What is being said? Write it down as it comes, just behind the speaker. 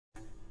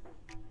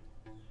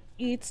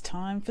It's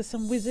time for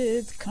some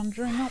wizards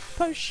conjuring up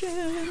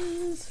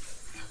potions.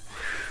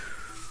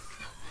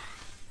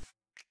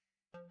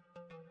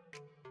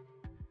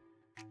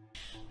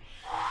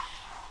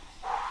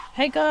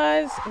 Hey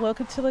guys,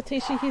 welcome to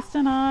Letitia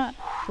Houston Art,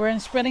 where I'm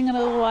spreading a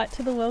little light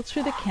to the world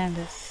through the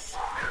canvas.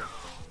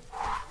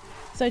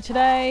 So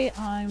today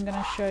I'm going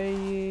to show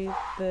you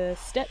the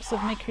steps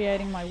of me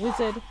creating my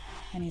wizard,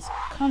 and he's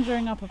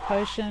conjuring up a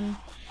potion.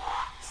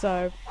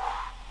 So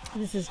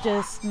this is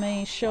just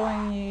me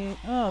showing you.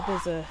 Oh,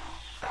 there's a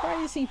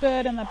crazy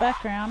bird in the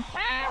background.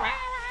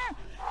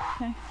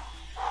 Okay,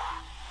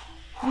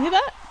 you hear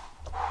that?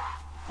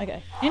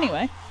 Okay,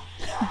 anyway.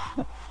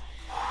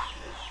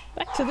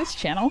 Back to this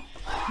channel.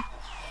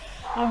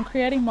 I'm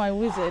creating my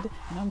wizard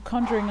and I'm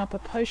conjuring up a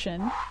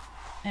potion,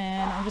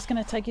 and I'm just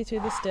going to take you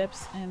through the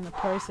steps and the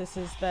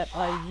processes that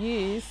I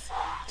use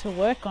to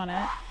work on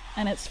it.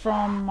 And it's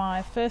from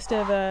my first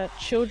ever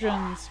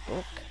children's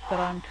book that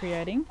I'm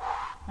creating.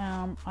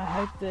 I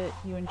hope that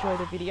you enjoy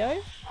the video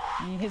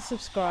and you hit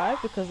subscribe,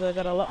 because I've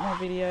got a lot more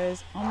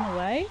videos on the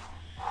way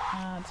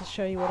to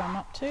show you what I'm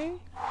up to,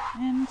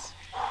 and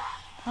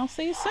I'll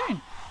see you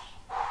soon.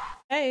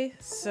 Okay,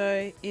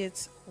 so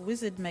it's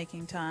wizard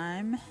making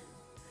time.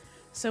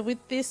 So with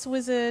this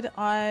wizard,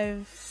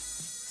 I've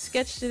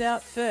sketched it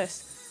out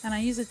first, and I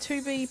use a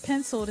 2B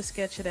pencil to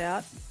sketch it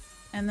out,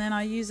 and then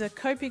I use a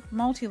Copic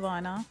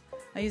multi-liner.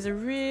 I use a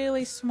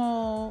really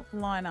small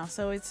liner,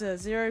 so it's a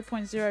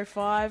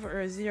 0.05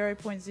 or a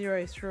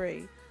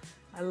 0.03.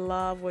 I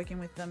love working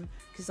with them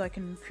because I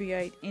can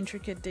create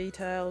intricate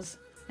details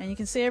and you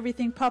can see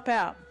everything pop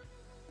out.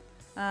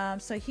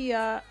 So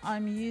here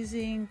I'm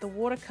using the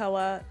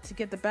watercolor to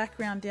get the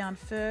background down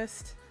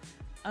first.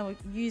 I will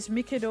use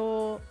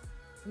Mikador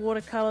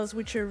watercolors,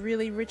 which are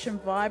really rich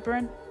and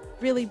vibrant,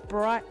 really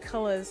bright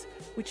colors,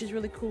 which is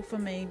really cool for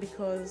me,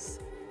 because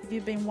if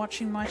you've been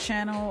watching my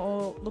channel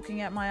or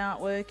looking at my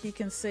artwork, you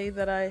can see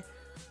that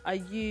I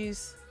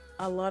use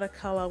a lot of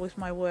color with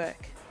my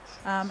work.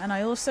 And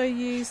I also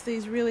use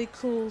these really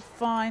cool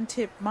fine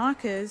tip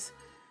markers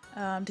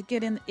to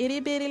get in itty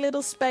bitty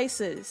little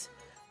spaces,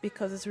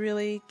 because it's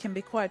really can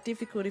be quite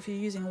difficult if you're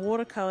using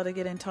watercolor to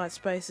get in tight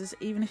spaces,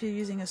 even if you're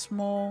using a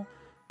small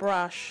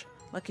brush,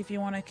 like if you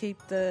want to keep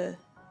the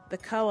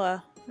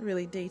color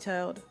really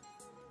detailed.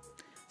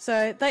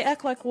 So they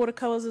act like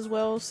watercolors as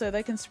well, so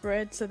they can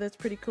spread, so that's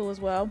pretty cool as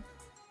well.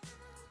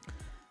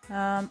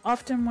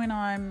 Often when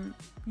I'm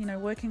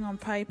working on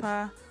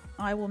paper,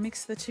 I will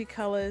mix the two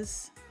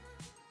colors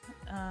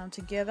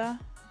together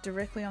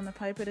directly on the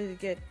paper to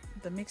get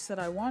the mix that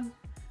I want.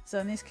 So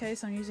in this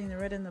case I'm using the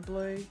red and the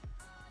blue,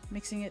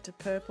 mixing it to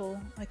purple.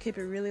 I keep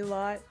it really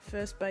light,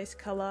 first base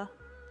color.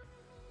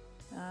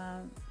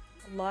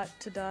 Light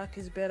to dark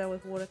is better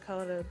with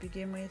watercolor to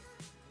begin with,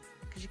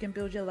 because you can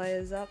build your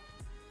layers up.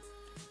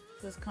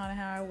 That's kind of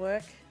how I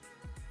work.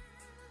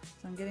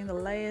 So I'm getting the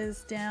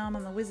layers down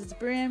on the wizard's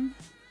brim.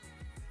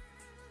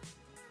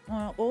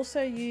 I'll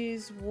also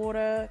use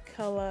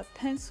watercolor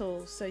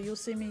pencils, so you'll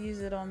see me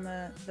use it on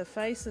the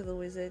face of the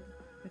wizard,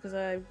 because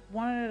I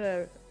wanted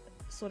a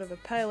sort of a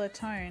paler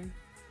tone,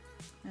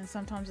 and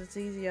sometimes it's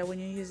easier when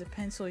you use a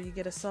pencil, you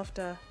get a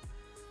softer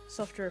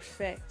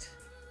effect.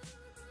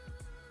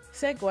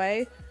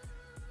 Segue,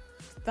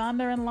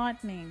 thunder and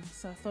lightning.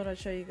 So I thought I'd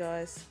show you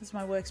guys. This is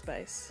my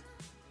workspace.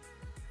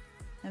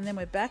 And then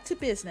we're back to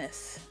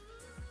business.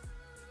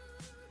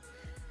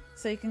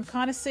 So you can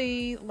kind of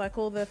see like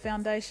all the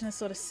foundation is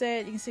sort of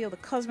set. You can see all the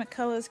cosmic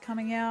colors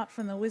coming out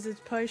from the wizard's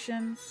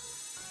potion.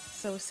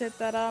 So we'll set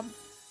that up.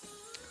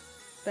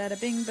 Bada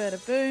bing,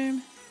 bada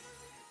boom.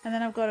 And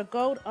then I've got a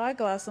gold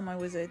eyeglass on my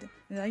wizard.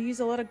 I use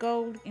a lot of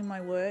gold in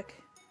my work.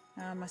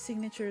 My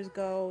signature is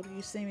gold.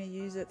 You see me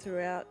use it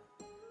throughout.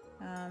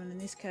 And in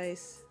this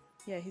case,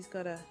 yeah, he's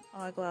got an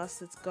eyeglass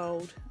that's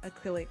gold,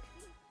 acrylic,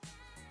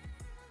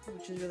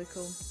 which is really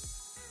cool.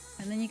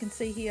 And then you can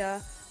see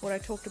here what I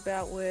talked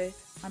about, where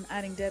I'm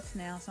adding depth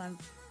now, so I'm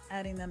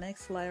adding the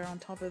next layer on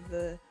top of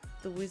the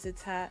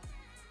wizard's hat.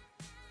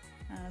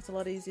 It's a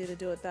lot easier to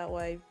do it that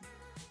way,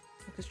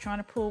 because trying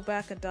to pull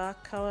back a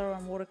dark color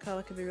on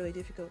watercolor can be really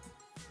difficult.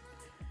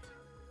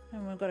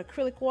 And we've got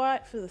acrylic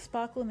white for the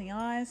sparkle in the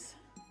eyes.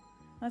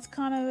 That's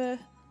kind of the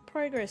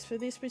progress for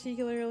this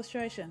particular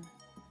illustration.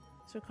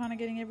 So we're kind of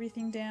getting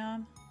everything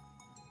down,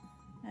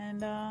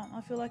 and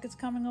I feel like it's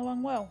coming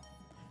along well.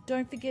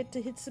 Don't forget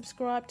to hit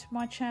subscribe to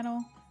my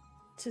channel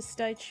to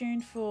stay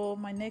tuned for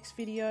my next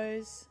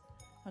videos.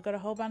 I've got a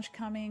whole bunch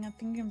coming. I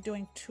think I'm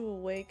doing 2 a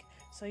week,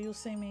 so you'll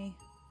see me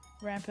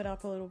ramp it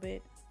up a little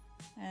bit.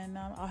 And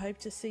I hope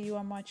to see you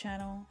on my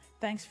channel.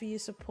 Thanks for your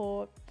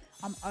support.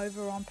 I'm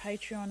over on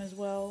Patreon as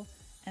well,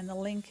 and the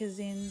link is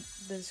in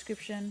the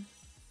description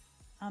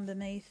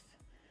underneath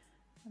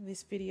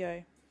this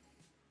video.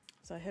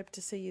 So I hope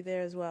to see you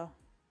there as well.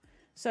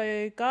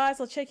 So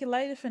guys, I'll check you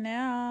later for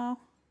now.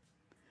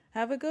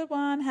 Have a good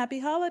one.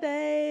 Happy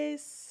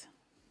holidays.